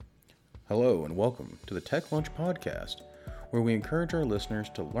Hello and welcome to the Tech Lunch Podcast, where we encourage our listeners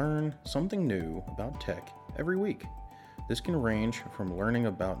to learn something new about tech every week. This can range from learning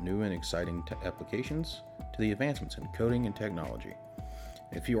about new and exciting applications to the advancements in coding and technology.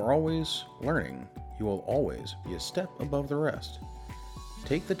 If you are always learning, you will always be a step above the rest.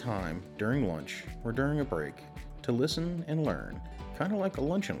 Take the time during lunch or during a break to listen and learn, kind of like a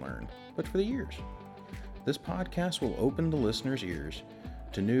lunch and learn, but for the ears. This podcast will open the listener's ears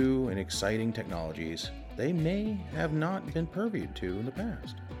to new and exciting technologies they may have not been purviewed to in the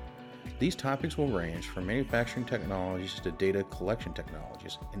past. These topics will range from manufacturing technologies to data collection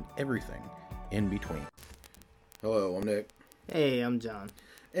technologies and everything in between. Hello, I'm Nick. Hey, I'm John.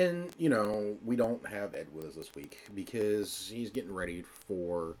 And, we don't have Ed with us this week because he's getting ready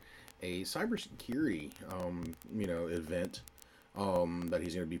for a cybersecurity, event that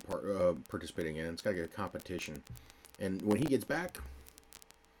he's going to be participating in. It's got to get a competition. And when he gets back,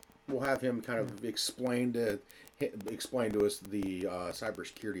 we'll have him kind of explain to us the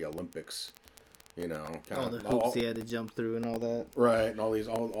cybersecurity Olympics. All the hoops he had to jump through and all that. Right, and all these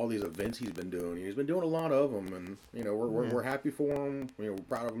events he's been doing. He's been doing a lot of them, and we're happy for him. We're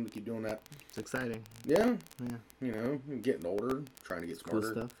proud of him to keep doing that. It's exciting. Yeah. Getting older, trying to get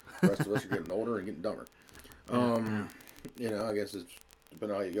smarter. Cool stuff. The rest of us are getting older and getting dumber. I guess it's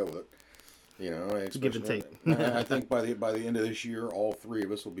depending on how you go with it. Give and take. I think by the end of this year, all three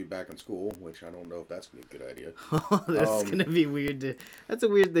of us will be back in school, which I don't know if that's gonna be a good idea. That's gonna be weird. That's a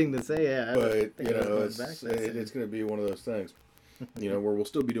weird thing to say. Yeah, but it's gonna be one of those things. Where we'll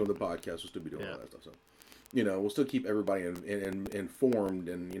still be doing the podcast, we'll still be doing all that stuff. So, we'll still keep everybody informed,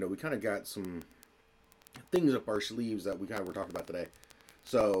 and we kind of got some things up our sleeves that we kind of were talking about today.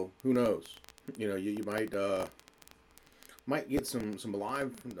 So who knows? You might get some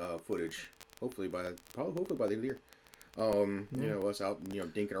live footage. Hopefully by the end of the year. Us out,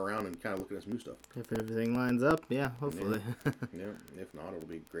 dinking around and kind of looking at some new stuff. If everything lines up, hopefully. Yeah. If not, it'll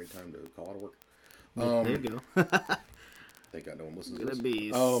be a great time to call out of work. There you go. Thank God no one listens to this. Gonna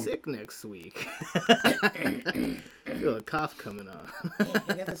be sick next week. I feel a cough coming on.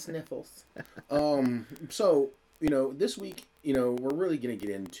 I got the sniffles. So, this week, we're really going to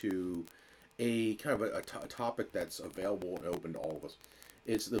get into a kind of a topic that's available and open to all of us.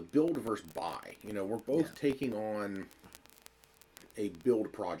 It's the build versus buy. We're both taking on a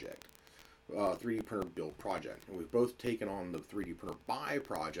build project, 3D printer build project. And we've both taken on the 3D printer buy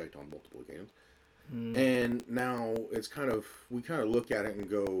project on multiple occasions. And now it's we kind of look at it and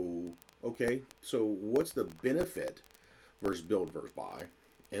go, okay, so what's the benefit versus build versus buy?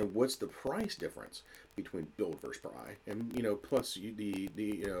 And what's the price difference between build versus buy? And, plus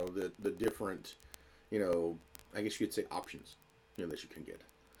the different, I guess you could say options, that you can get.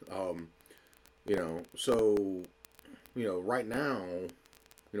 Right now,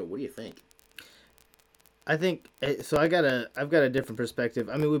 what do you think? I think so. I've got a different perspective.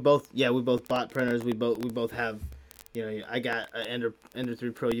 I mean, we both bought printers. We both have, I got an Ender 3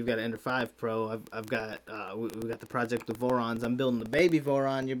 Pro. You've got an Ender 5 Pro. I've got we got the project with Vorons. I'm building the baby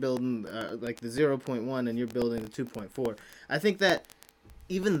Voron. You're building like the 0.1, and you're building the 2.4. I think that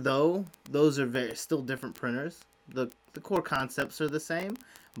even though those are still different printers, the core concepts are the same.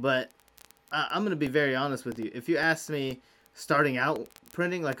 But I'm gonna be very honest with you. If you ask me, starting out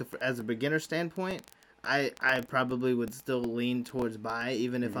printing as a beginner standpoint, I probably would still lean towards buy,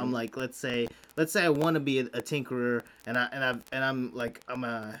 even if I'm like, let's say I want to be a tinkerer, and I'm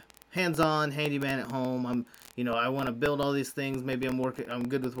a hands-on handyman at home. I want to build all these things. Maybe I'm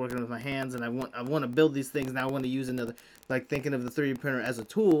good with working with my hands, and I want to build these things. And I want to use another, like thinking of the 3D printer as a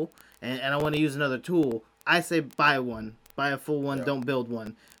tool, and I want to use another tool. I say buy a full one. Don't build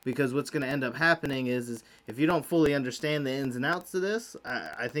one, because what's going to end up happening is if you don't fully understand the ins and outs of this,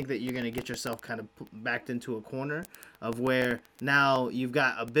 I think that you're going to get yourself kind of backed into a corner of where now you've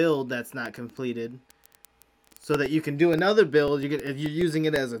got a build that's not completed, so that you can do another build. If you're using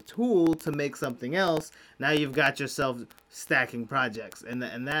it as a tool to make something else, now you've got yourself stacking projects, and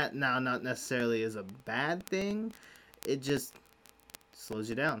that now not necessarily is a bad thing. It just slows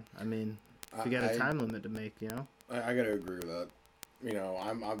you down. I mean, if you got a time limit to make, I gotta agree with that.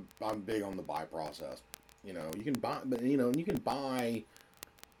 I'm big on the buy process. You can buy, but you can buy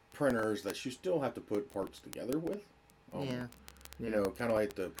printers that you still have to put parts together with. Kind of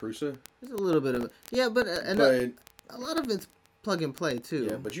like the Prusa. There's a little bit of but a lot of it's plug and play too.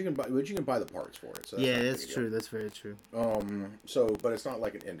 Yeah, but you can buy the parts for it. So that's true. That's very true. But it's not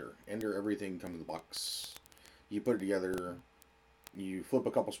like an Ender. Ender, everything comes in the box. You put it together. You flip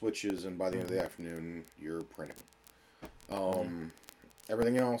a couple switches, and by the end of the afternoon, you're printing.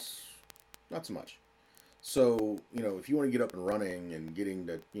 Everything else, not so much. So, if you want to get up and running and getting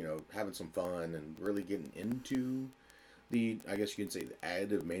to, having some fun and really getting into I guess you could say, the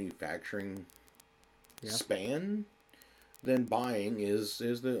additive manufacturing span, then buying is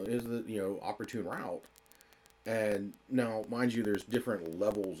the opportune route. And now, mind you, there's different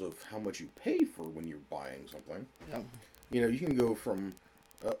levels of how much you pay for when you're buying something. Yep. You can go from,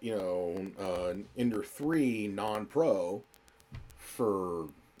 Ender 3 non-pro for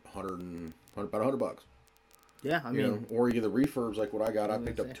about $100. Yeah, I mean, or you get the refurbs like what I got. I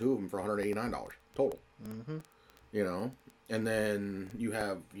picked up two of them for $189 total. Mm-hmm. And then you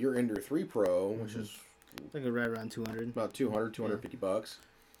have your Ender 3 Pro, which is I think right around 200. about $250.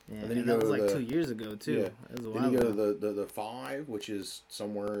 Yeah, and then you that go was to like 2 years ago too. Yeah. That was a Then while you go ago. to the 5, which is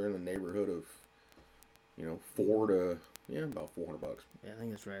somewhere in the neighborhood of, $400 to about $400. Yeah, I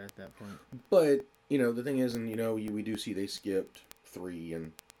think it's right at that point. But the thing is, and we do see they skipped 3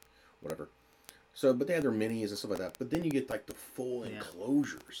 and whatever. So, but they have their minis and stuff like that. But then you get like the full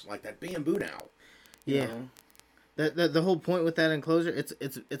enclosures, like that Bamboo now. You know? The whole point with that enclosure,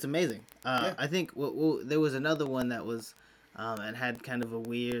 it's amazing. I think there was another one that was, and had kind of a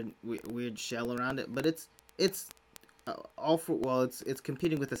weird shell around it, but it's it's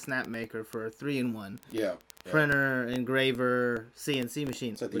competing with the Snapmaker for a 3-in-1. Yeah. Printer, engraver, CNC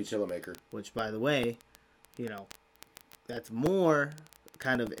machine. It's like the Utilimaker. Which, by the way, that's more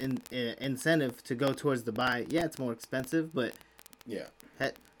kind of incentive to go towards the buy. Yeah, it's more expensive, but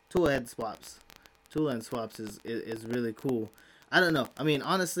tool end swaps is really cool. I don't know. I mean,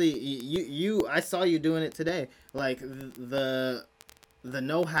 honestly, I saw you doing it today. Like the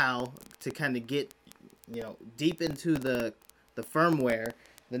know-how to kind of get deep into the firmware,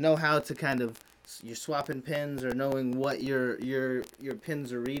 the know-how to kind of you're swapping pins or knowing what your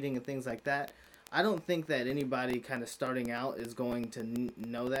pins are reading and things like that. I don't think that anybody kind of starting out is going to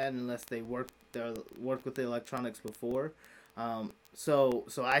know that unless they work with the electronics before. So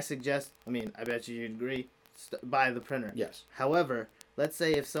I suggest. I mean, I bet you'd agree. Buy the printer. Yes. However, let's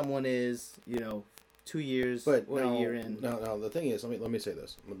say if someone is 2 years or a year in. No. The thing is, let me say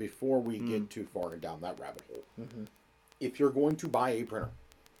this before we get too far down that rabbit hole. Mm-hmm. If you're going to buy a printer,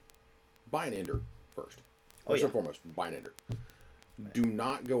 buy an Ender first. First and foremost, buy an Ender. Right. Do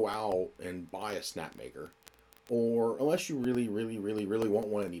not go out and buy a Snapmaker, or unless you really, really, really, really want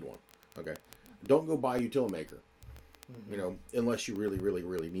one and need one. Okay, don't go buy a Utilimaker. Mm-hmm. Unless you really, really,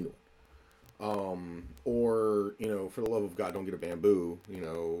 really need one. Or for the love of God, don't get a Bamboo.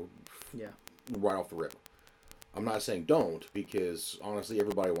 Right off the rip. I'm not saying don't, because honestly,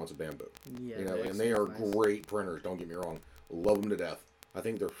 everybody wants a Bamboo. Yeah, and they are great printers. Don't get me wrong, love them to death. I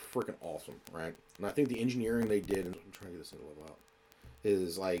think they're freaking awesome, right? And I think the engineering they did, and I'm trying to get this thing to level out,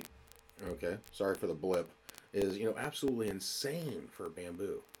 is like, okay, sorry for the blip, is absolutely insane for a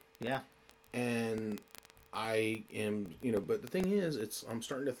Bamboo. Yeah. And I am, but the thing is, I'm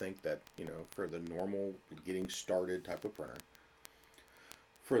starting to think that for the normal getting started type of printer,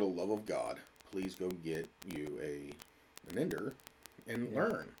 for the love of God, please go get you an Ender and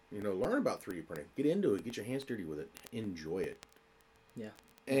learn. Learn about 3D printing. Get into it. Get your hands dirty with it. Enjoy it. Yeah.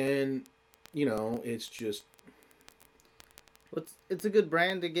 And it's just. It's a good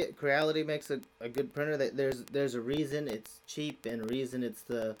brand to get. Creality makes a good printer. There's a reason it's cheap and a reason it's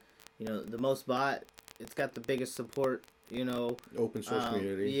the the most bought. It's got the biggest support. Open source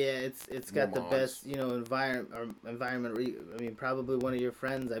community. Yeah, it's got the best environment. I mean, probably one of your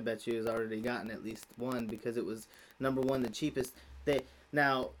friends, I bet you, has already gotten at least one because it was number one, the cheapest. It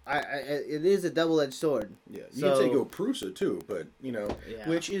is a double-edged sword. Yeah, you can say go Prusa too, but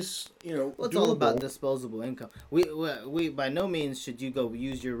which is well, it's doable. all about disposable income. We by no means should you go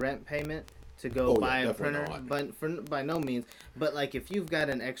use your rent payment to go buy a printer, but by no means. But like if you've got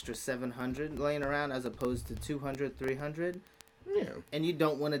an extra $700 laying around as opposed to $200, $300, and you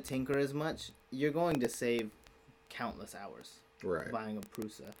don't want to tinker as much, you're going to save countless hours buying a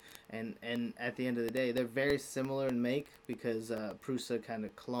Prusa. And at the end of the day, they're very similar in make because Prusa kind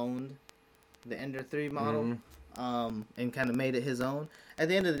of cloned the Ender 3 model, and kind of made it his own. At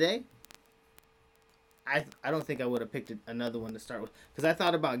the end of the day, I don't think I would have picked another one to start with because I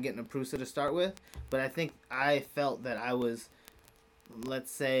thought about getting a Prusa to start with, but I think I felt that I was, let's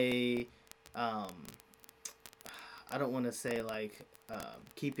say, I don't want to say like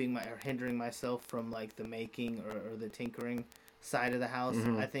keeping or hindering myself from like the making or the tinkering side of the house.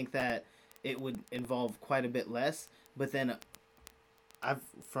 I think that it would involve quite a bit less, but then I've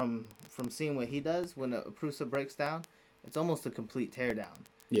from seeing what he does when a Prusa breaks down, it's almost a complete teardown.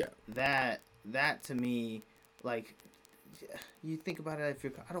 Yeah. That to me, like, you think about it,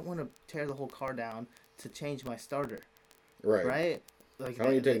 I don't want to tear the whole car down to change my starter. Right? like I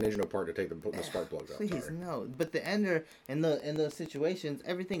don't need to take an engine apart to take the spark plugs out. Please, Sorry. no. But the ender in those situations,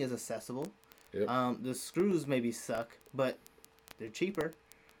 everything is accessible. Yep. The screws maybe suck, but they're cheaper.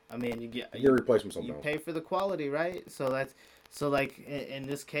 I mean, you replace them somehow. You pay for the quality, right? So like in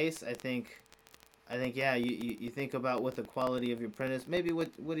this case, I think yeah, you think about what the quality of your print is. Maybe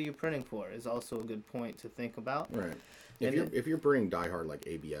what are you printing for is also a good point to think about. Right. If you're printing diehard like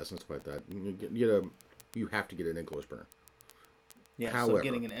ABS and stuff like that, you have to get an enclosed printer. Yeah. However, so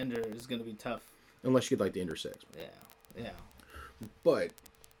getting an ender is going to be tough. Unless you get like the Ender 6. Yeah. But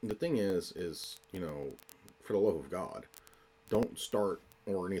the thing is, for the love of God, don't start,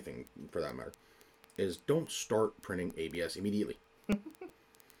 or anything for that matter, don't start printing ABS immediately.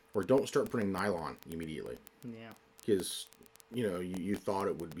 Or don't start printing nylon immediately. Yeah. Because, you thought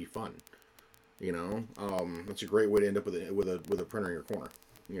it would be fun. That's a great way to end up with a printer in your corner.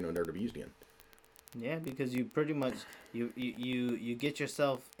 Never to be used again. Yeah, because you pretty much you get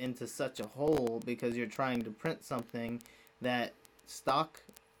yourself into such a hole because you're trying to print something that stock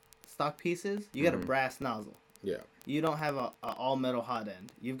pieces. You got a brass nozzle. Yeah. You don't have a all metal hot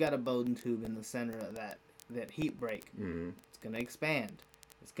end. You've got a Bowden tube in the center of that heat break. Mm-hmm. It's gonna expand.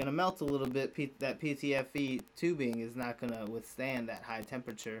 It's gonna melt a little bit. That PTFE tubing is not gonna withstand that high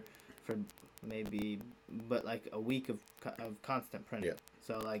temperature for maybe, but like a week of constant printing. Yeah.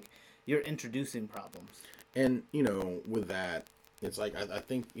 So like you're introducing problems. And with that, it's like I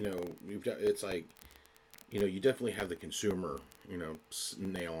think you've got, it's like you definitely have the consumer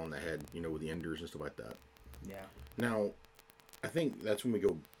nail on the head with the enders and stuff like that. Yeah. Now, I think that's when we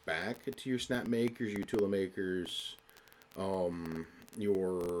go back to your snap makers, your Tula makers,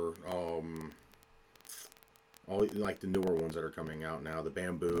 your all like the newer ones that are coming out now, the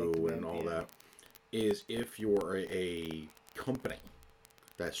Bamboo and all that, is if you're a company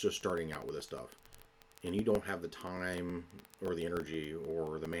that's just starting out with this stuff and you don't have the time or the energy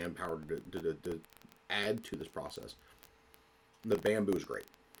or the manpower to add to this process, the Bamboo is great.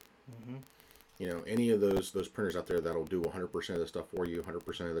 Mm-hmm. Any of those printers out there that'll do 100% of the stuff for you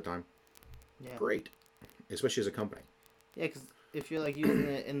 100% of the time, great, especially as a company. Yeah, because if you're like using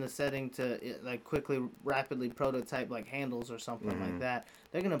it in the setting to like rapidly prototype like handles or something like that,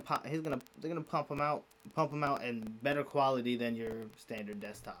 they're gonna pump them out in better quality than your standard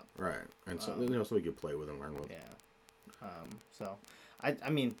desktop. Right, and so so we could play with and learn with. Yeah. So,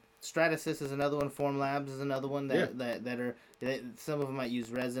 I mean, Stratasys is another one. Formlabs is another one that some of them might use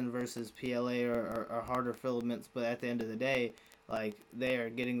resin versus PLA or harder filaments, but at the end of the day, like they are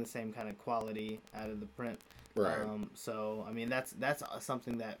getting the same kind of quality out of the print. Right. So I mean that's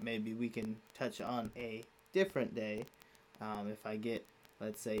something that maybe we can touch on a different day. If I get,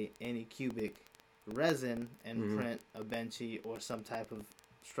 let's say, Anycubic resin and print a Benchy or some type of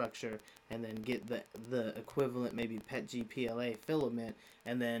structure, and then get the equivalent maybe PETG PLA filament,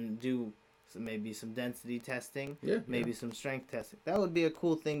 and then do maybe some density testing, maybe some strength testing. That would be a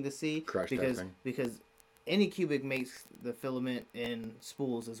cool thing to see. Crash because testing. Because Anycubic makes the filament in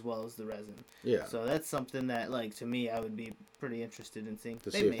spools as well as the resin. Yeah. So that's something that, like, to me, I would be pretty interested in seeing.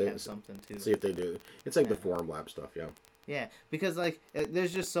 They may have something too. See if they do. It's like the Formlab stuff, yeah. Yeah, because like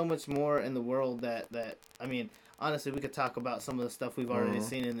there's just so much more in the world that I mean, honestly, we could talk about some of the stuff we've already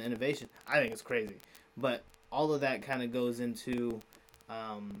seen in the innovation. I think it's crazy, but all of that kind of goes into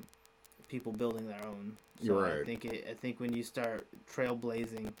people building their own. So You're right. I think when you start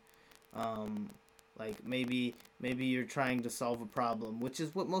trailblazing, like maybe you're trying to solve a problem, which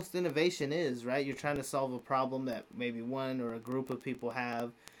is what most innovation is, right? You're trying to solve a problem that maybe one or a group of people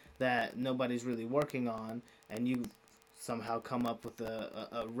have that nobody's really working on, and you somehow come up with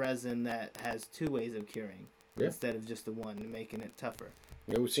a resin that has two ways of curing instead of just the one, and making it tougher.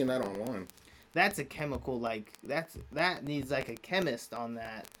 Yeah, we've seen that online. That's a chemical, like that needs like a chemist on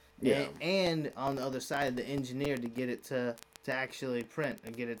that. Yeah. And on the other side, the engineer to get it to actually print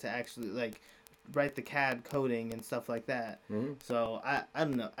and get it to actually like write the CAD coding and stuff like that. Mm-hmm. So I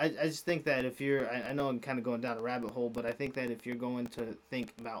don't know. I just think that if you're, I know I'm kind of going down a rabbit hole, but I think that if you're going to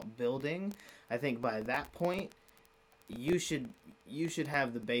think about building, I think by that point you should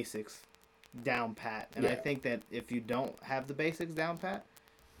have the basics down pat. And I think that if you don't have the basics down pat,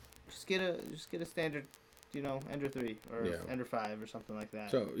 just get a standard, Ender 3 or Ender 5 or something like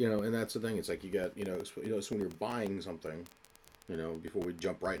that. So, and that's the thing. It's like you got, so when you're buying something, before we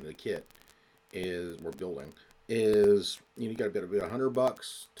jump right into the kit, you got to bet about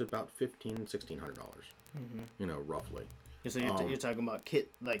 $100 to about $1,500-$1,600, roughly. So you're talking about kit,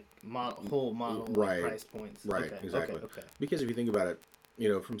 like whole model price points. Right, okay. exactly. Okay. Because if you think about it,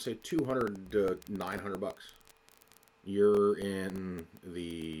 from say $200 to $900, you're in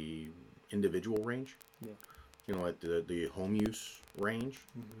the individual range. Yeah. you know, like the home use range,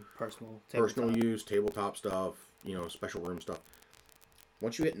 Personal use, tabletop stuff, you know, special room stuff.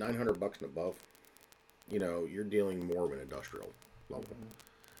 Once you hit $900 and above, you know, you're dealing more of an industrial level,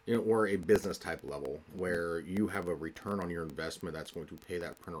 you know, or a business type level where you have a return on your investment that's going to pay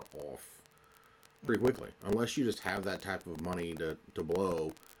that printer off pretty quickly, unless you just have that type of money to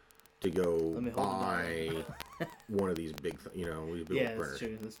blow to go buy one of these big, you know, these big printers. Yeah,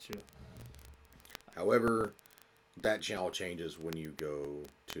 that's true. However, that channel changes when you go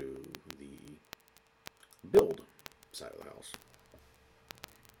to the build side of the house.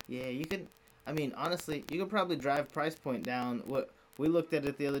 Yeah, you could. I mean, honestly, you could probably drive price point down. What we looked at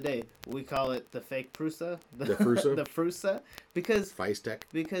it the other day. We call it the fake Prusa. The Prusa. The Prusa, because Feistek.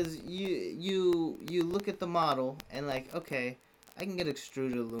 Because you look at the model and like, okay, I can get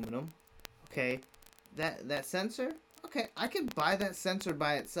extruded aluminum. Okay, that sensor. Okay, I could buy that sensor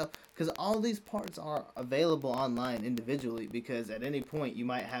by itself because all these parts are available online individually. Because at any point you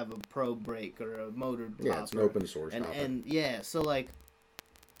might have a probe break or a motor. Yeah, it's an open source. And yeah, so like,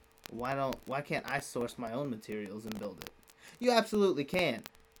 why can't I source my own materials and build it? You absolutely can.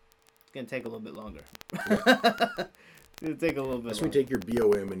 It's gonna take a little bit longer. Yeah. It'll take a little bit. So you take your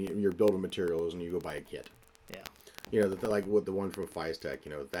BOM and your building materials and you go buy a kit. Yeah. You know, like with the one from Feistek,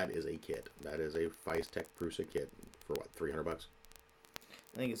 you know, that is a kit. That is a Feistek Prusa kit for what, $300?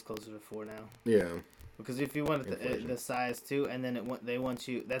 I think it's closer to $4 now. Yeah. Because if you want the size too, and then they want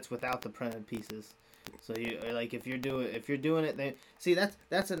you, that's without the printed pieces. So you like if you're doing it, they see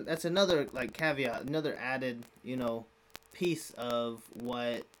that's another like caveat, another added, you know, piece of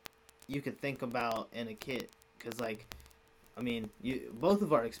what you could think about in a kit. Because like, I mean, both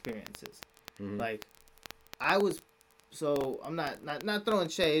of our experiences, like, I was. So I'm not throwing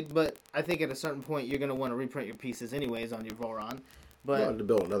shade, but I think at a certain point you're gonna want to reprint your pieces anyways on your Voron. But to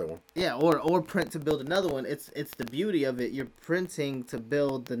build another one. Yeah, or print to build another one. It's the beauty of it. You're printing to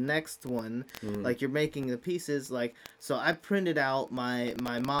build the next one. Like you're making the pieces. Like, so I printed out my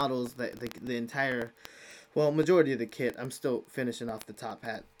models, the entire, well, majority of the kit. I'm still finishing off the top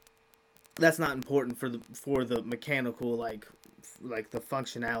hat. That's not important for the mechanical like the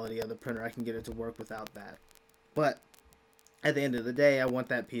functionality of the printer. I can get it to work without that. But at the end of the day, I want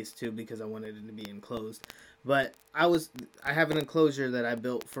that piece too because I wanted it to be enclosed. But I have an enclosure that I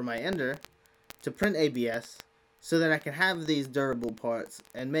built for my Ender to print ABS so that I can have these durable parts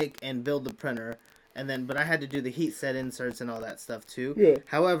and build the printer. But I had to do the heat set inserts and all that stuff too. Yeah.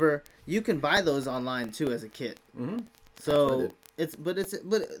 However, you can buy those online too as a kit. Mm-hmm. So but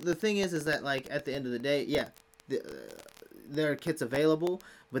the thing is that like at the end of the day, yeah, there are kits available,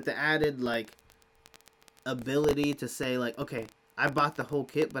 but the added like ability to say like, okay, I bought the whole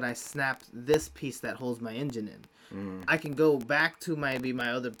kit, but I snapped this piece that holds my engine in. I can go back to my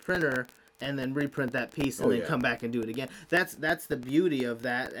other printer and then reprint that piece and then come back and do it again. That's the beauty of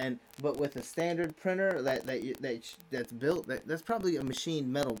that. But with a standard printer that's built, that's probably a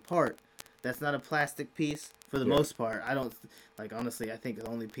machined metal part. That's not a plastic piece for the most part. I don't like, honestly, I think the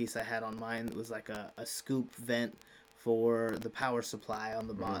only piece I had on mine was like a scoop vent for the power supply on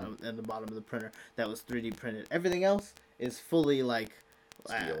the bottom and the bottom of the printer that was 3D printed. Everything else is fully like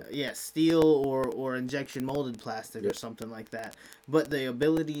steel or injection molded plastic or something like that. But the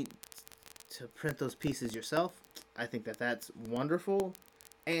ability to print those pieces yourself, I think that's wonderful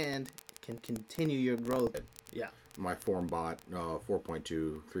and can continue your growth. Yeah. My FormBot 4.2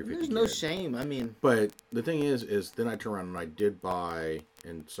 350. There's no shame. I mean, but the thing is then I turned around and I did buy,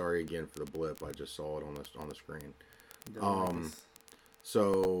 and sorry again for the blip, I just saw it on the screen.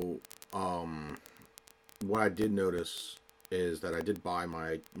 What I did notice is that I did buy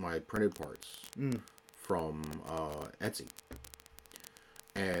my printed parts from Etsy,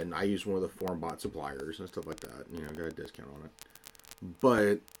 and I used one of the FormBot suppliers and stuff like that. You know, got a discount on it.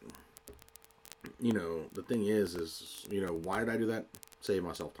 But you know, the thing is you know, why did I do that? Save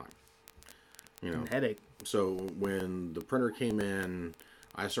myself time. You know, and headache. So when the printer came in,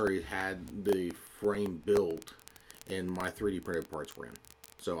 I already had the frame built. And my 3D printed parts were in,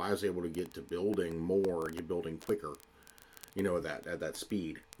 so I was able to get to building quicker, you know, at that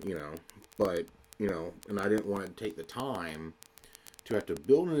speed, you know. But you know, and I didn't want to take the time to have to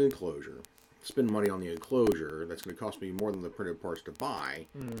build an enclosure, spend money on the enclosure that's going to cost me more than the printed parts to buy.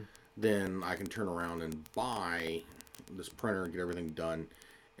 Then I can turn around and buy this printer and get everything done.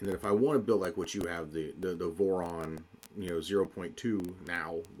 And then if I want to build like what you have, the Voron, you know, 0.2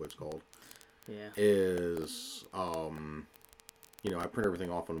 now, what's called. Yeah. Is you know, I print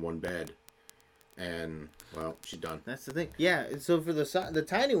everything off on one bed, and well, she's done. That's the thing. Yeah. So for the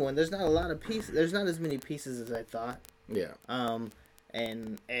tiny one, there's not a lot of pieces. There's not as many pieces as I thought. Yeah.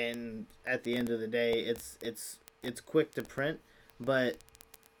 And at the end of the day, it's it's quick to print, but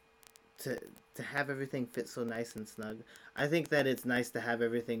to have everything fit so nice and snug. I think that it's nice to have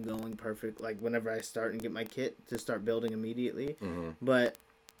everything going perfect. Like whenever I start and get my kit to start building immediately. Mm-hmm. But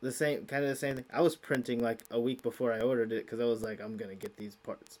the same thing. I was printing like a week before I ordered it because I was like, I'm gonna get these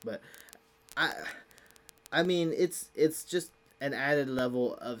parts. But I mean, it's just an added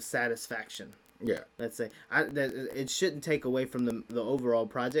level of satisfaction. Yeah. Let's say it shouldn't take away from the overall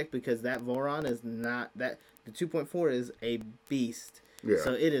project because that Voron is not that the 2.4 is a beast. Yeah.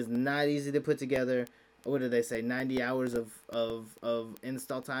 So it is not easy to put together. What do they say? 90 hours of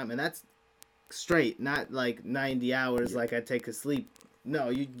install time, and that's straight, not like 90 hours like I take to sleep. No,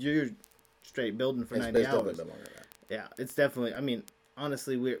 you're straight building for 90 hours. Definitely been longer than that. Yeah, it's definitely. I mean,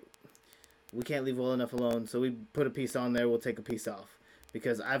 honestly, we can't leave well enough alone. So we put a piece on there, we'll take a piece off.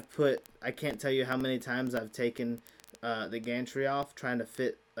 Because I can't tell you how many times I've taken the gantry off trying to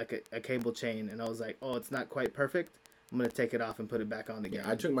fit like a cable chain, and I was like, oh, it's not quite perfect. I'm gonna take it off and put it back on again.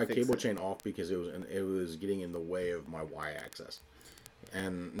 Yeah, I took my cable chain off because it was getting in the way of my Y-axis,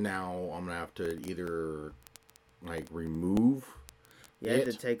 and now I'm gonna have to either like remove. Yeah, I had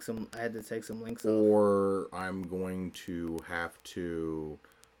to take some links off. Or I'm going to have to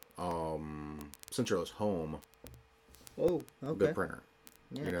centralist home. Oh, okay. The printer.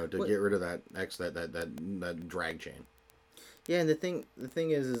 Yeah. You know, to get rid of that drag chain. Yeah, and the thing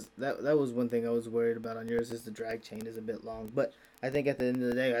is that was one thing I was worried about on yours is the drag chain is a bit long, but I think at the end of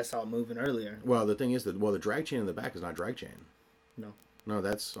the day I saw it moving earlier. Well, the thing is that the drag chain in the back is not drag chain. No,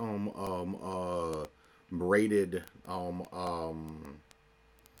 that's braided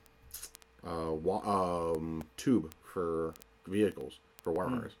tube for vehicles for wire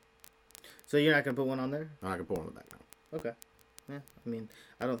harness. So you're not gonna put one on there? I'm not gonna put one on the back now. Okay. Yeah, I mean,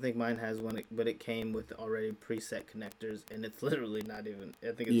 I don't think mine has one, but it came with already preset connectors, and it's literally not even.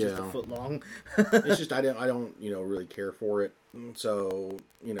 I think it's just a foot long. It's just I don't really care for it. So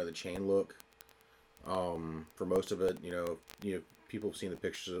the chain look. For most of it, people have seen the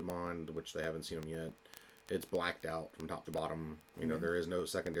pictures of mine, which they haven't seen them yet. It's blacked out from top to bottom. There is no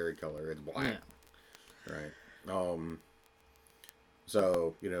secondary color. It's black. Yeah. Right.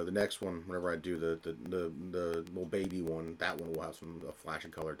 So the next one, whenever I do the little baby one, that one will have a flash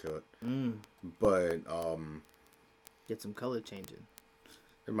of color to it. But get some color changing.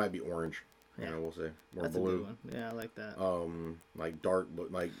 It might be orange. Yeah, we'll see. Or that's blue. A good one. Yeah, I like that. Like dark,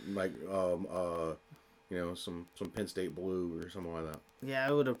 like some Penn State blue or something like that. Yeah,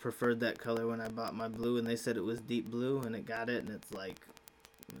 I would have preferred that color when I bought my blue, and they said it was deep blue, and it got it, and it's like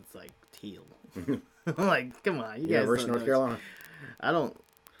teal. I'm like, come on, you guys. University of North Carolina. I don't.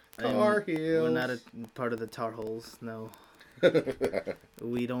 Tar Heels. We're not a part of the Tar Holes. No.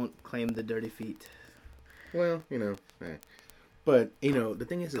 We don't claim the dirty feet. Well, but the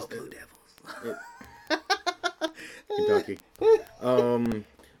thing is, Go Blue Devils. Kentucky.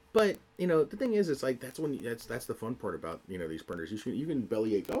 But the thing is, it's like that's the fun part about these printers. You can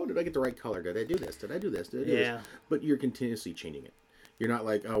bellyache. Oh, did I get the right color? Did I do this? Did I do this? Did I do this? But you're continuously changing it. You're not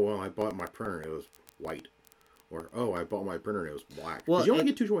like, oh well, I bought my printer and it was white, or oh, I bought my printer and it was black. Well, you only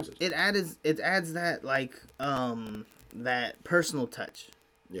get two choices. It adds that that personal touch.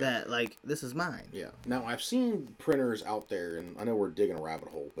 Yeah. That this is mine. Yeah. Now I've seen printers out there, and I know we're digging a rabbit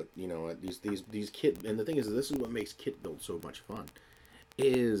hole, but these kit, and the thing is, this is what makes kit build so much fun.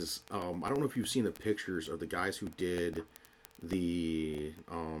 Is I don't know if you've seen the pictures of the guys who did the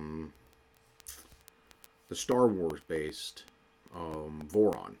Star Wars based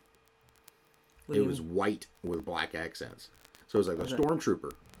Voron. It was white with black accents, so it was like a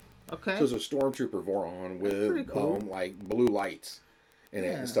stormtrooper. Okay. So it was a stormtrooper Voron with cool. Like blue lights in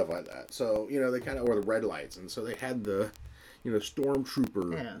it and stuff like that. So they kind of were the red lights, and so they had the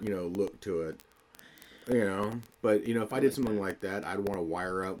stormtrooper look to it. But if I did something like that, I'd want to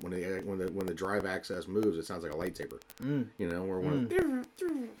wire up when the drive access moves. It sounds like a lightsaber. Or one.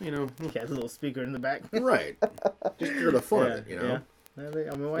 Yeah, a little speaker in the back. Right. Just for the fun of it. Yeah. I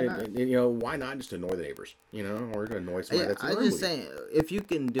mean, why not? Why not just annoy the neighbors? Or annoy somebody that's in the room. I'm just saying, if you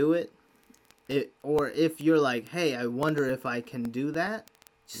can do it, or if you're like, hey, I wonder if I can do that.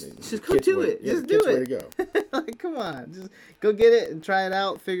 Just go do it. Just do it. Way to go. Come on, just go get it and try it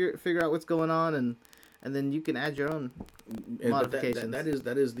out. Figure out what's going on, and then you can add your own modifications.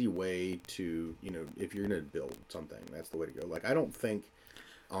 That is the way to if you're gonna build something, that's the way to go. Like I don't think,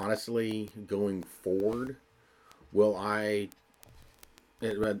 honestly, going forward, will I.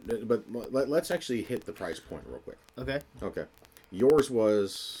 But let's actually hit the price point real quick. Okay. Yours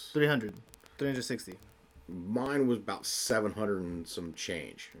was 360. Mine was about 700 and some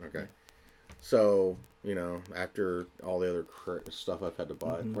change. Okay. So, after all the other stuff I've had to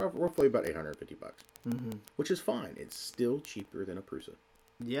buy, roughly about $850, which is fine. It's still cheaper than a Prusa.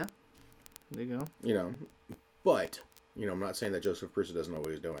 Yeah. There you go. But I'm not saying that Joseph Prusa doesn't know what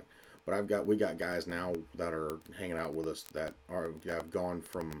he's doing. But we got guys now that are hanging out with us that have gone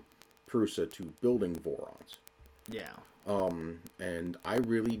from Prusa to building Vorons. Yeah. And I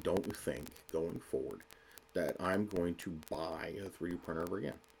really don't think going forward that I'm going to buy a 3D printer ever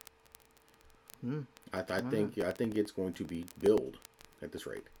again. I think it's going to be build at this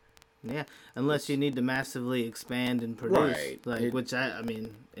rate. Yeah, unless you need to massively expand and produce, right. Which I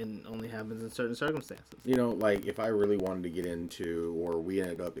mean, it only happens in certain circumstances. Like if I really wanted to get into, or we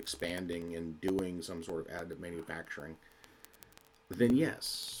ended up expanding and doing some sort of additive manufacturing, then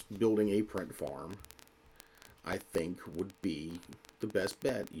yes, building a print farm, I think would be the best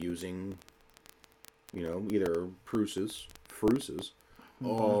bet using, either Prusas,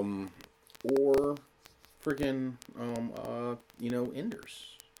 or freaking, Enders.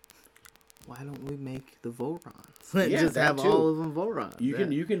 Why don't we make the Vorons? Yeah, just have all of them Vorons. You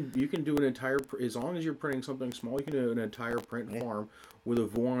can do an entire, as long as you're printing something small, you can do an entire print farm with a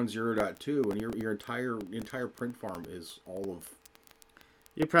Voron 0.2, and your entire print farm is all of.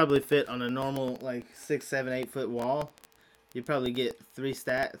 You probably fit on a normal 6, 7, 8 foot wall. You probably get three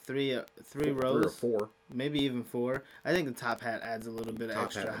rows, 3 or 4, maybe even 4. I think the top hat adds a little bit of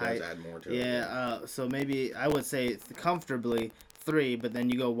extra height. Does add more to it. Yeah, so maybe I would say comfortably 3, but then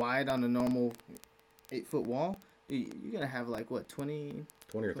you go wide on a normal 8 foot wall. You're gonna have 20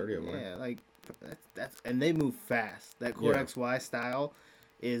 or 30 of them. Yeah, that's and they move fast. That Core XY style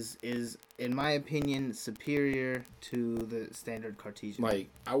is in my opinion superior to the standard Cartesian.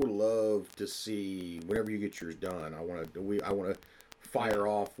 I would love to see whenever you get yours done. I want to fire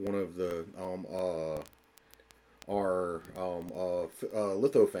off one of the our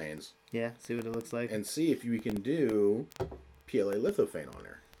lithophanes. Yeah, see what it looks like, and see if we can do PLA lithophane on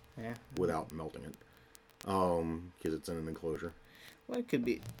there. Yeah. Without melting it, because it's in an enclosure. Well, it could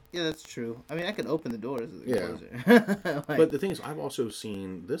be. Yeah, that's true. I mean, I could open the doors of the enclosure. But the thing is, I've also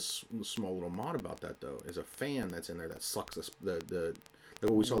seen this small little mod about that though. Is a fan that's in there that sucks the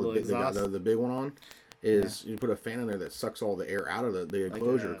what we saw the big one on. Is you put a fan in there that sucks all the air out of the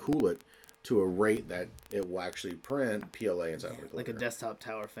enclosure, cool it to a rate that it will actually print PLA inside the enclosure. Like a desktop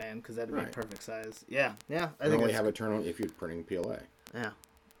tower fan, because that'd be perfect size. Yeah. I think only have it turn on if you're printing PLA. Yeah.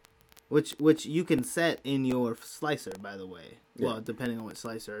 Which you can set in your slicer, by the way. Yeah. Well, depending on what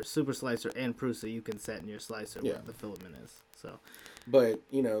slicer, Super Slicer and Prusa, you can set in your slicer what the filament is. So, but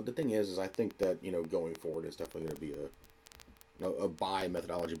the thing is I think that going forward is definitely going to be a buy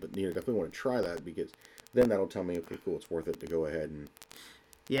methodology. But definitely want to try that, because then that'll tell me, okay, cool, it's worth it to go ahead and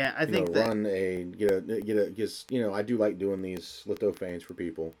I think that run because I do like doing these lithophanes for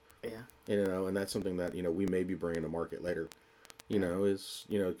people. Yeah. And that's something that we may be bringing to market later. Is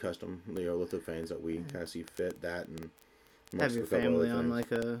custom lithophanes that we kind of see fit that, and have your family on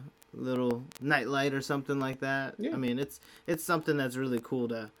a little nightlight or something like that. I mean, it's something that's really cool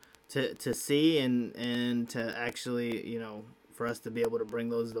to see and to actually for us to be able to bring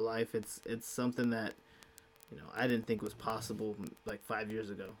those to life. It's something that I didn't think was possible 5 years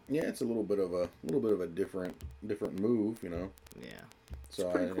ago. Yeah, it's a little bit of a different move, Yeah, so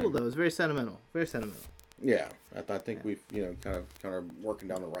it's pretty cool though. It's very sentimental. Very sentimental. Yeah, I think we've kind of working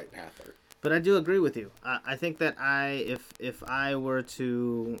down the right path there. But I do agree with you. I think that if I were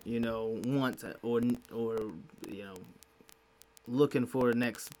to want or looking for a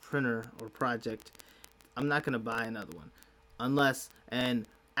next printer or project, I'm not gonna buy another one unless an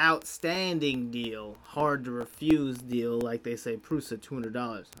outstanding deal, hard to refuse deal, like they say, Prusa $200.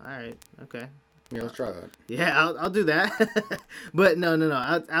 All right, okay. Yeah, let's try that. Yeah, I'll do that. But no.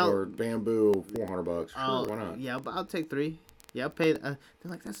 Or Bamboo, $400. Sure, why not? Yeah, I'll take 3. Yeah, I'll pay. They're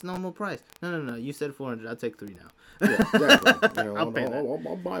like, that's normal price. No. You said $400. I'll take 3 now. Yeah, exactly. I'll pay that.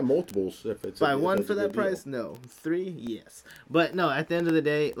 I'll buy multiples if it's. Buy one for that price? No. 3? Yes. But no. At the end of the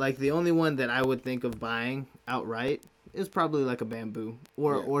day, the only one that I would think of buying outright is probably a Bamboo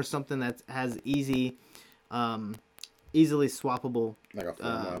or something that has easily swappable. Like a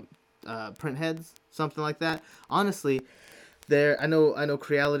format. Print heads, something like that. Honestly, I know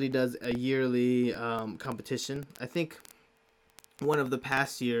Creality does a yearly competition. I think one of the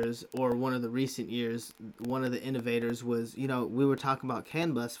past years or one of the recent years, one of the innovators was we were talking about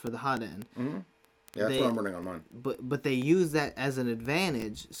CAN bus for the hot end. Mm-hmm. Yeah, that's what I'm running on mine. But they use that as an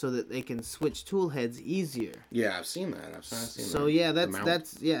advantage so that they can switch tool heads easier. Yeah, I've seen that. I've seen so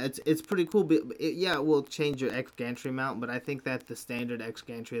that. Yeah, it's pretty cool. But it will change your X gantry mount. But I think that the standard X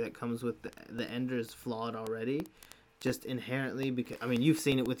gantry that comes with the Ender is flawed already. just inherently, because I mean, you've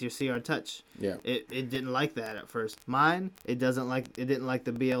seen it with your CR Touch. Yeah. It didn't like that at first. Mine, it didn't like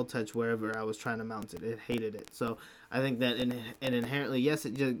the BL Touch wherever I was trying to mount it. It hated it. So I think that and inherently, yes,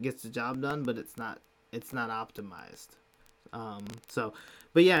 it just gets the job done, but it's not optimized.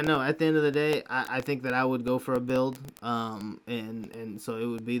 But yeah, no. At the end of the day, I think that I would go for a build. And so it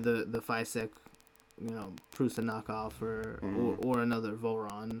would be the FiSec, Prusa knockoff or another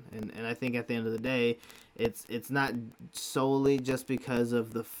Voron. And I think at the end of the day, it's not solely just because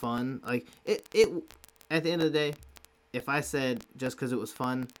of the fun. Like it at the end of the day, if I said just because it was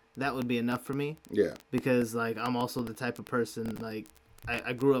fun, that would be enough for me. Yeah. Because like I'm also the type of person, like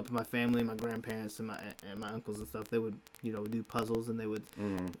I grew up with my family, my grandparents and my uncles and stuff. They would do puzzles, and they would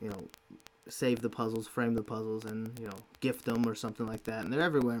save the puzzles, frame the puzzles, and gift them or something like that. And they're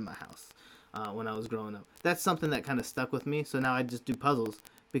everywhere in my house. When I was growing up, that's something that kind of stuck with me. So now I just do puzzles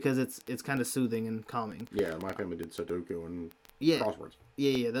because it's kind of soothing and calming. Yeah, my family did Sudoku and crosswords.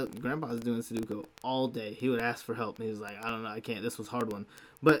 Yeah. Grandpa was doing Sudoku all day. He would ask for help, and he was like, "I don't know, I can't. This was a hard one."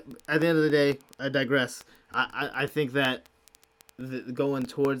 But at the end of the day, I digress. I think that going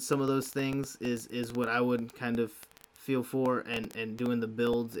towards some of those things is what I would kind of feel for, and doing the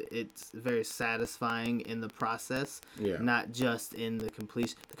builds, it's very satisfying in the process, not just in the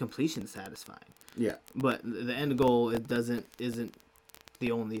completion. The completion's satisfying, but the end goal isn't the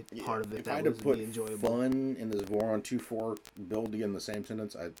only part of it that would be enjoyable. If I had to put fun in this Voron 2.4 build in the same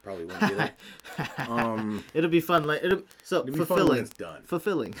sentence, I probably wouldn't do that. It'll be fun. It'll be fulfilling. Fun when it's done.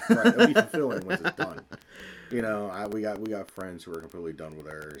 Fulfilling. Right, it'll be fulfilling once it's done. We got friends who are completely done with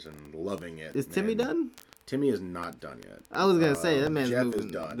theirs and loving it. Is Timmy done? Timmy is not done yet. I was gonna say that man's Jeff moving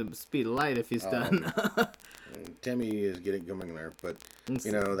is done. the speed of light if he's done. Timmy is coming there, but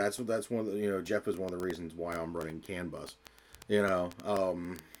that's one of the, Jeff is one of the reasons why I'm running CAN bus.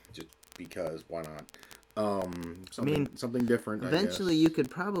 Just because why not? Something different. Eventually, you could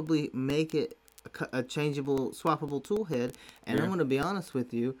probably make it a changeable, swappable tool head. And I'm gonna be honest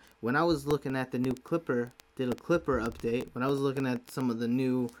with you. When I was looking at the new Clipper, did a Clipper update. When I was looking at some of the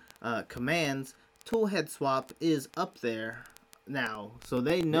new commands, tool head swap is up there now, so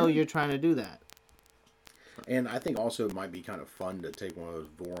they know you're trying to do that. And I think also it might be kind of fun to take one of those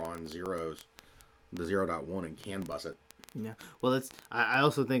Voron Zeros, the 0.1, and CAN bus it. Yeah, well, I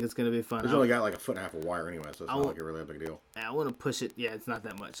also think it's gonna be fun. It's only got like a foot and a half of wire anyway, so it's not like a really big deal. I want to push it. Yeah, it's not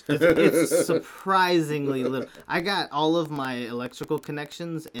that much. It's surprisingly little. I got all of my electrical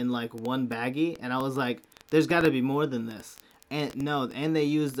connections in like one baggie, and I was like, "There's got to be more than this." And they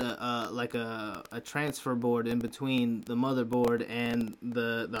used a transfer board in between the motherboard and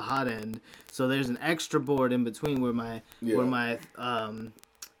the hot end. So there's an extra board in between where my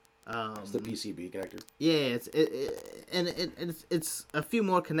it's the PCB connector. Yeah, it's a few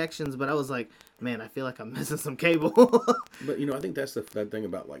more connections, but I was like, man, I feel like I'm missing some cable. But I think that's the thing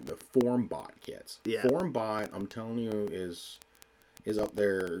about like the FormBot kits. Yeah. FormBot, I'm telling you, is up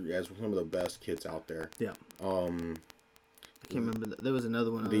there as some of the best kits out there. Yeah. I can't remember. There was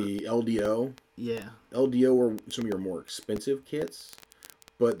another one. The LDO. Yeah. LDO are some of your more expensive kits,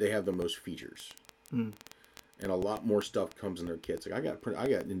 but they have the most features. And a lot more stuff comes in their kits. Like I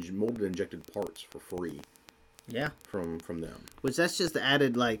got molded injected parts for free. Yeah. From them. Which that's just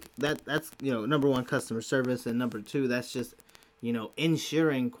added that's number one, customer service, and number two, that's just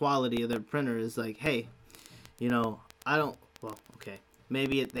ensuring quality of their printer is like, hey, I don't. Well, okay.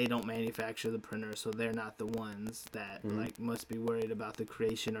 Maybe they don't manufacture the printer, so they're not the ones that must be worried about the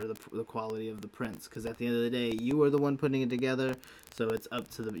creation or the quality of the prints. Because at the end of the day, you are the one putting it together, so it's up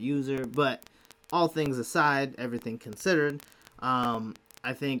to the user. But all things aside, everything considered,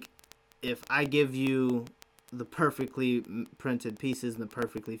 I think if I give you the perfectly printed pieces and the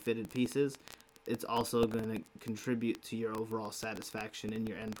perfectly fitted pieces, it's also going to contribute to your overall satisfaction in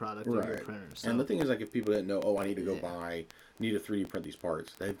your end product of your printer. So, and the thing is, like, if people didn't know, I need to go need to 3D print these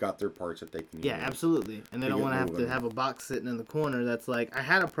parts, they've got their parts that they can use. Yeah, absolutely. And they don't want to have a box sitting in the corner that's like, I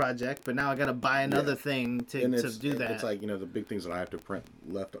had a project, but now I got to buy another thing to do that. It's like, the big things that I have to print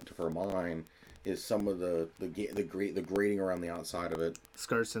left for mine is some of the grating around the outside of it.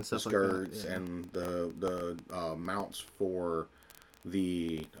 Skirts and stuff like that. Yeah. And the mounts for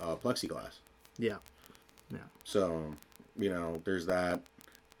the plexiglass. Yeah. Yeah. So, there's that.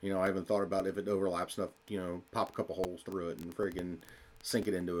 I haven't thought about if it overlaps enough, pop a couple holes through it and friggin' sink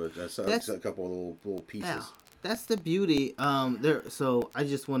it into a couple of little pieces. Yeah. That's the beauty. So I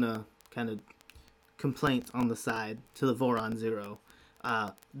just want to kind of complaint on the side to the Voron Zero.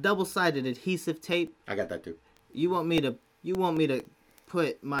 Double-sided adhesive tape. I got that too. You want me to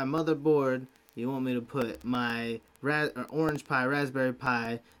put my motherboard You want me to put my orange Pi, Raspberry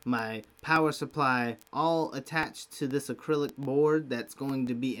Pi, my power supply, all attached to this acrylic board that's going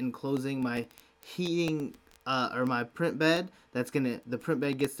to be enclosing my heating or my print bed. The print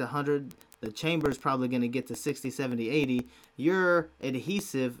bed gets to 100. The chamber is probably going to get to 60, 70, 80. Your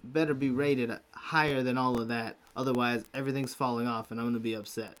adhesive better be rated higher than all of that. Otherwise, everything's falling off and I'm going to be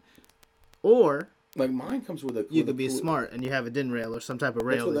upset. Or... Like mine comes with a. You could be smart and you have a DIN rail or some type of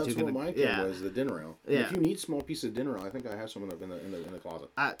rail that's what mine was, the DIN rail. Yeah. If you need small pieces of DIN rail, I think I have some in the closet.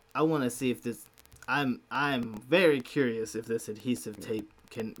 I want to see if this. I'm very curious if this adhesive tape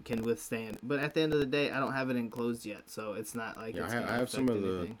can withstand. But at the end of the day, I don't have it enclosed yet, so it's not like. Yeah, I have some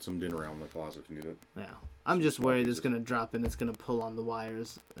DIN rail in the closet if you need it. Yeah, I'm just worried it's gonna drop and it's gonna pull on the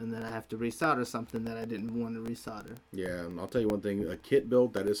wires, and then I have to resolder something that I didn't want to resolder. Yeah, and I'll tell you one thing: a kit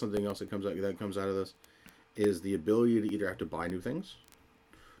build, that is something else that comes out of this, is the ability to either have to buy new things,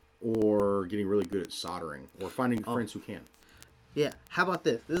 or getting really good at soldering, or finding friends who can. Yeah. How about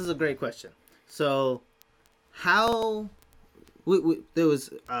this? This is a great question. So, how there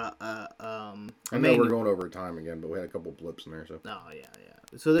was I know we're going over time again, but we had a couple blips in there. So. Oh yeah.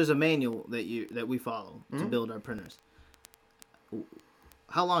 So there's a manual that we follow to build our printers.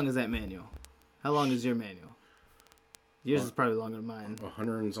 How long is that manual? How long is your manual? Yours is probably longer than mine.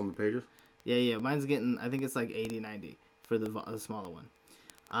 100 and something pages. Yeah. Mine's getting. I think it's like 80, 90 for the smaller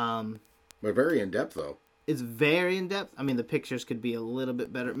one. But very in depth though. It's very in depth. I mean, the pictures could be a little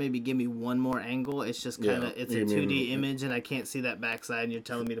bit better. Maybe give me one more angle. It's just kind of it's a 2D image, and I can't see that backside. And you're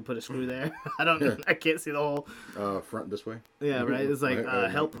telling me to put a screw there. I don't know. I can't see the whole front this way. Yeah, right. It's like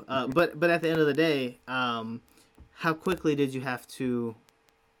help. But at the end of the day, how quickly did you have to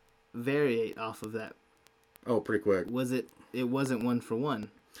variate off of that? Oh, pretty quick. Was it? It wasn't one for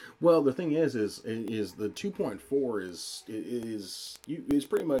one. Well, the thing is the 2.4 is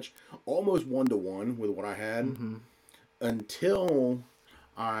pretty much almost 1-to-1 with what I had until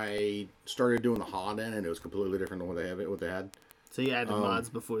I started doing the hot end, and it was completely different than what they had. So you added mods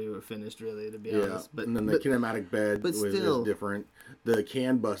before you were finished, really, to be honest. But and then the kinematic bed is different. The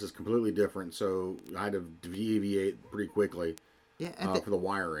CAN bus is completely different, so I had to deviate pretty quickly. Yeah, for the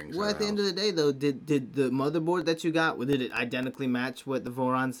wiring. Well, at the end of the day, though, did the motherboard that you got, did it identically match what the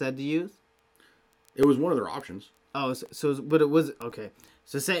Voron said to use? It was one of their options. Oh, but it was okay.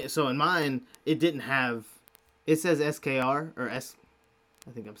 So in mine, it didn't have. It says SKR or S.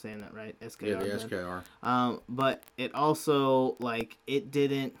 I think I'm saying that right. SKR. Yeah, the SKR. But it also it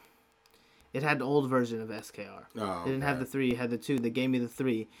didn't. It had the old version of SKR. Oh, it didn't have the 3. It had the 2. They gave me the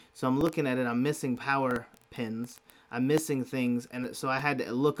 3. So I'm looking at it. I'm missing power pins. I'm missing things, and so I had to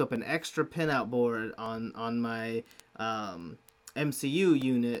look up an extra pinout board on my MCU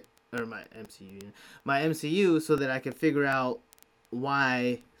unit, or my MCU, so that I could figure out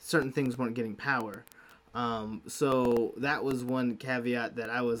why certain things weren't getting power. So that was one caveat that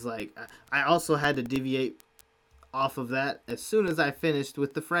I was like, I also had to deviate off of that as soon as I finished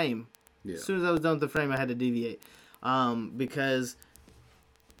with the frame. Yeah. As soon as I was done with the frame, I had to deviate, because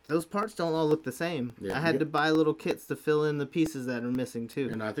those parts don't all look the same. Yeah, I had to buy little kits to fill in the pieces that are missing too.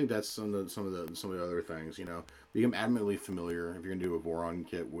 And I think that's some of the other things. Become adamantly familiar if you're gonna do a Voron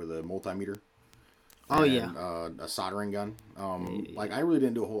kit with a multimeter. Oh yeah. A soldering gun. I really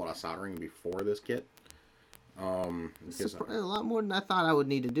didn't do a whole lot of soldering before this kit. It's a lot more than I thought I would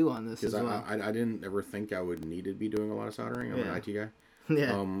need to do on this. Because I didn't ever think I would need to be doing a lot of soldering. I'm an IT guy.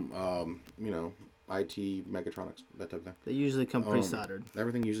 Yeah. IT, mechatronics, that type of thing. They usually come pre-soldered.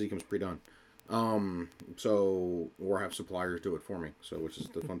 Everything usually comes pre-done. Or have suppliers do it for me. So, which is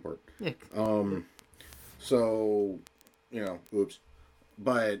the fun part. Yeah. Oops.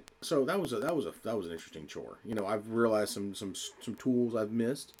 But so that was an interesting chore. I've realized some tools I've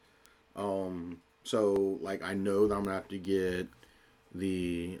missed. So I know that I'm gonna have to get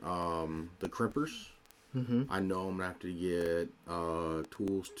the crimpers. Mm-hmm. I know I'm gonna have to get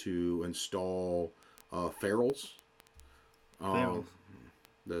tools to install ferrules.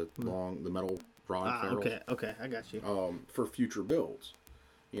 The metal rod ferrules. Okay, I got you. For future builds,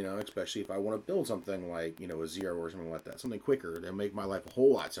 especially if I want to build something like a Zero or something like that, something quicker that make my life a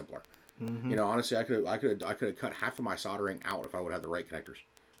whole lot simpler. Mm-hmm. Honestly, I could have cut half of my soldering out if I would have the right connectors.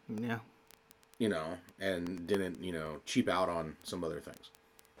 Yeah. And didn't cheap out on some other things.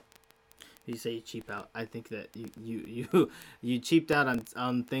 You say you cheap out. I think that you cheaped out on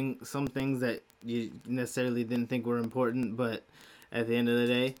some things that you necessarily didn't think were important, but at the end of the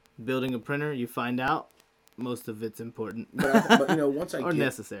day, building a printer, you find out most of it's important. But once I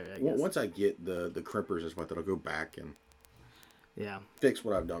necessary, I guess. Once I get the crimpers and stuff, that I'll go back and fix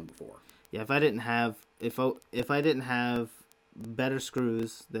what I've done before. Yeah, if I didn't have better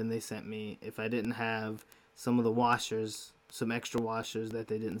screws than they sent me, if I didn't have some of the washers, some extra washers that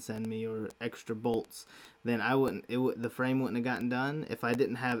they didn't send me, or extra bolts, then the frame wouldn't have gotten done. If I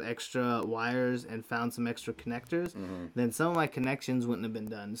didn't have extra wires and found some extra connectors, then some of my connections wouldn't have been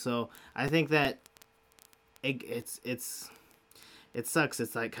done. So I think that it sucks.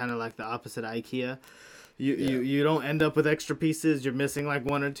 It's like kind of like the opposite of IKEA. You don't end up with extra pieces. You're missing like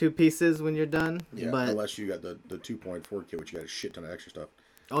one or two pieces when you're done. Yeah, but, unless you got the 2.4 kit, which you got a shit ton of extra stuff.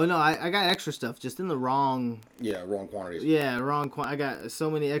 Oh no, I got extra stuff, just in the wrong. Yeah, wrong quantities. Yeah, wrong. I got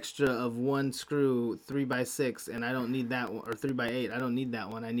so many extra of one screw 3x6, and I don't need that one, or 3x8. I don't need that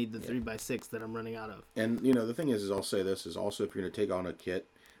one. I need the 3x6 that I'm running out of. And the thing is I'll say this is also, if you're going to take on a kit,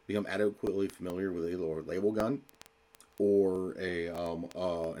 become adequately familiar with either a label gun or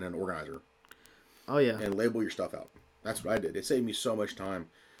an organizer. Oh yeah. And label your stuff out. That's what I did. It saved me so much time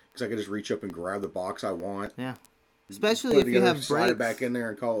because I could just reach up and grab the box I want. Yeah. Especially if you have breaks. Slide it back in there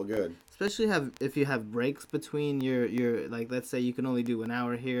and call it good. Especially if you have breaks between your like, let's say you can only do an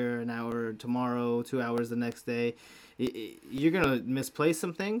hour here, an hour tomorrow, 2 hours the next day. You're gonna misplace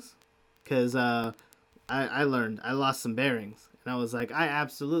some things, because I learned I lost some bearings, and I was like, I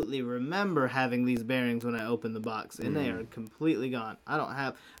absolutely remember having these bearings when I opened the box, and they are completely gone.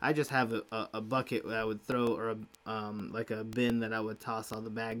 I just have a bucket that I would throw, or like a bin that I would toss all the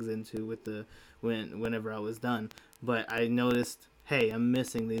bags into with whenever I was done. But I noticed, hey, I'm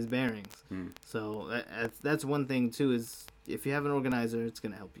missing these bearings. So that's one thing too, is if you have an organizer, it's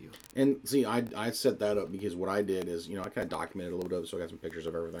going to help you. And see, I set that up because what I did is, I kind of documented a little bit of it, so I got some pictures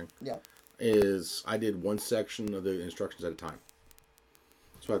of everything. Yeah. Is I did one section of the instructions at a time.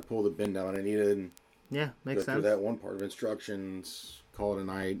 So I'd pull the bin down I needed, and makes sense. Go through that one part of instructions, call it a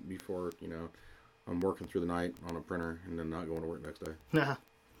night before, I'm working through the night on a printer and then not going to work next day. Nah.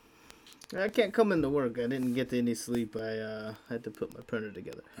 I can't come into work. I didn't get any sleep. I had to put my printer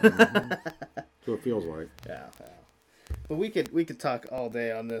together. So it feels like. Yeah. But we could talk all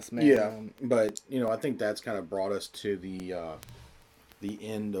day on this, man. Yeah, but I think that's kind of brought us to the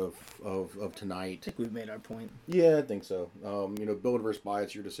end of tonight. I think we've made our point. Yeah, I think so. Build versus buy,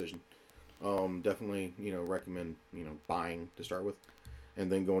 it's your decision. Definitely, recommend buying to start with,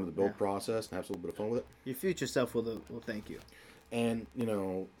 and then go into the build process and have a little bit of fun with it. Your future self will thank you. And,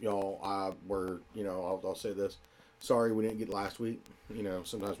 y'all, I'll say this. Sorry we didn't get last week.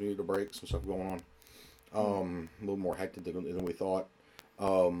 Sometimes we need a break, some stuff going on. A little more hectic than we thought.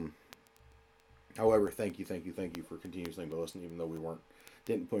 However, thank you for continuously listening, even though we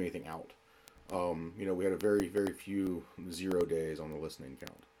didn't put anything out. We had a very, very few 0 days on the listening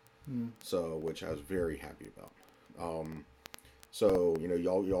count. So, which I was very happy about. So,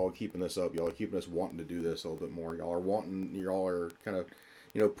 y'all keeping this up. Y'all are keeping us wanting to do this a little bit more. Y'all are kind of,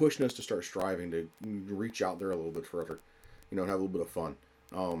 pushing us to start striving to reach out there a little bit further, and have a little bit of fun.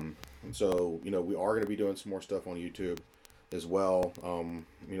 And so, we are going to be doing some more stuff on YouTube as well.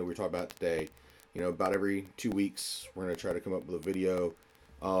 We talked about today, about every 2 weeks, we're going to try to come up with a video.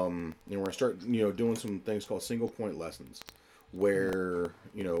 And we're going to start, doing some things called single point lessons, where,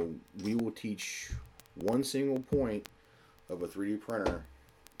 we will teach one single point of a 3D printer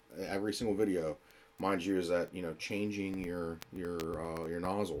every single video. Mind you, is that changing your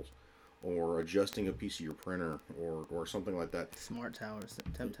nozzles, or adjusting a piece of your printer, or something like that. Smart towers,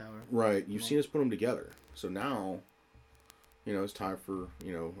 temp tower. Right, you've seen us put them together. So now, it's time for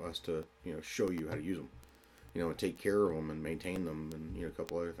us to show you how to use them, and take care of them and maintain them, and a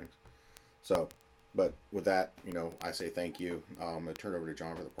couple other things. So, but with that, I say thank you. I'm gonna turn it over to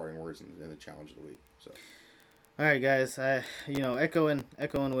John for the parting words and the challenge of the week. So. All right, guys. Echoing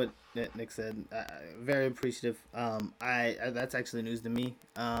what Nick said. Very appreciative. That's actually news to me.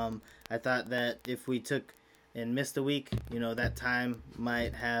 I thought that if we took and missed a week, that time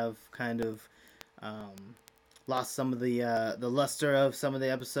might have kind of lost some of the luster of some of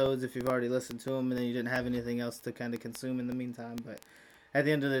the episodes if you've already listened to them, and then you didn't have anything else to kind of consume in the meantime. But at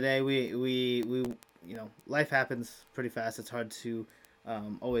the end of the day, we life happens pretty fast. It's hard to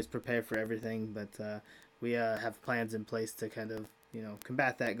always prepare for everything, but we have plans in place to kind of,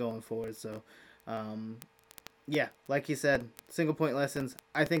 combat that going forward. So, like you said, single point lessons,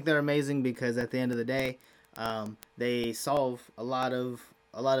 I think they're amazing because at the end of the day, they solve a lot of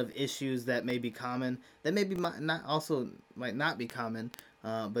issues that may be common, that maybe might not be common,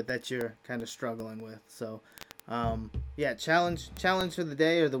 but that you're kind of struggling with. So, challenge for the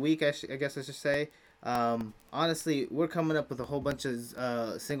day or the week, I guess I should say. Honestly, we're coming up with a whole bunch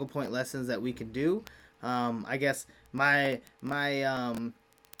of single point lessons that we can do. I guess my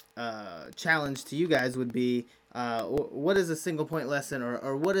challenge to you guys would be, what is a single point lesson,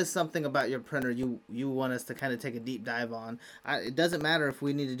 or what is something about your printer you want us to kind of take a deep dive on? It doesn't matter if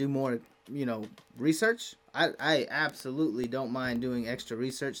we need to do more, research. I absolutely don't mind doing extra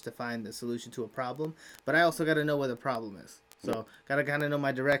research to find the solution to a problem, but I also got to know where the problem is. So got to kind of know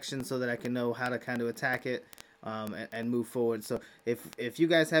my direction so that I can know how to kind of attack it. And move forward. So if you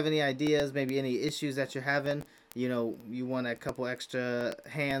guys have any ideas, maybe any issues that you're having, you want a couple extra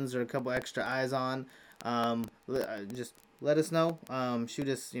hands or a couple extra eyes on, just let us know. Shoot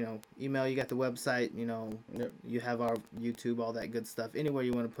us, email. You got the website, Yep. you have our YouTube, all that good stuff. Anywhere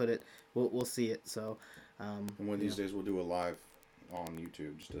you want to put it, we'll see it. So, and one of these days we'll do a live on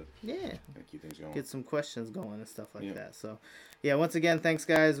YouTube just to keep things going. Get some questions going and stuff like that. So, once again, thanks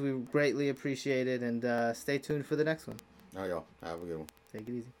guys. We greatly appreciate it, and stay tuned for the next one. All right, y'all. Have a good one. Take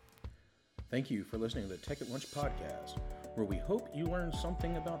it easy. Thank you for listening to the Tech at Lunch podcast, where we hope you learned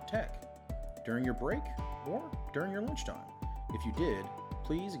something about tech during your break or during your lunchtime. If you did,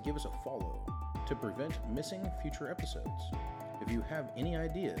 please give us a follow to prevent missing future episodes. If you have any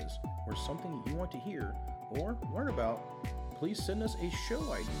ideas or something you want to hear or learn about, please send us a show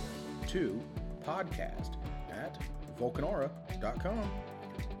idea to podcast@vulcanara.com.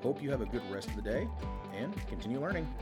 Hope you have a good rest of the day and continue learning.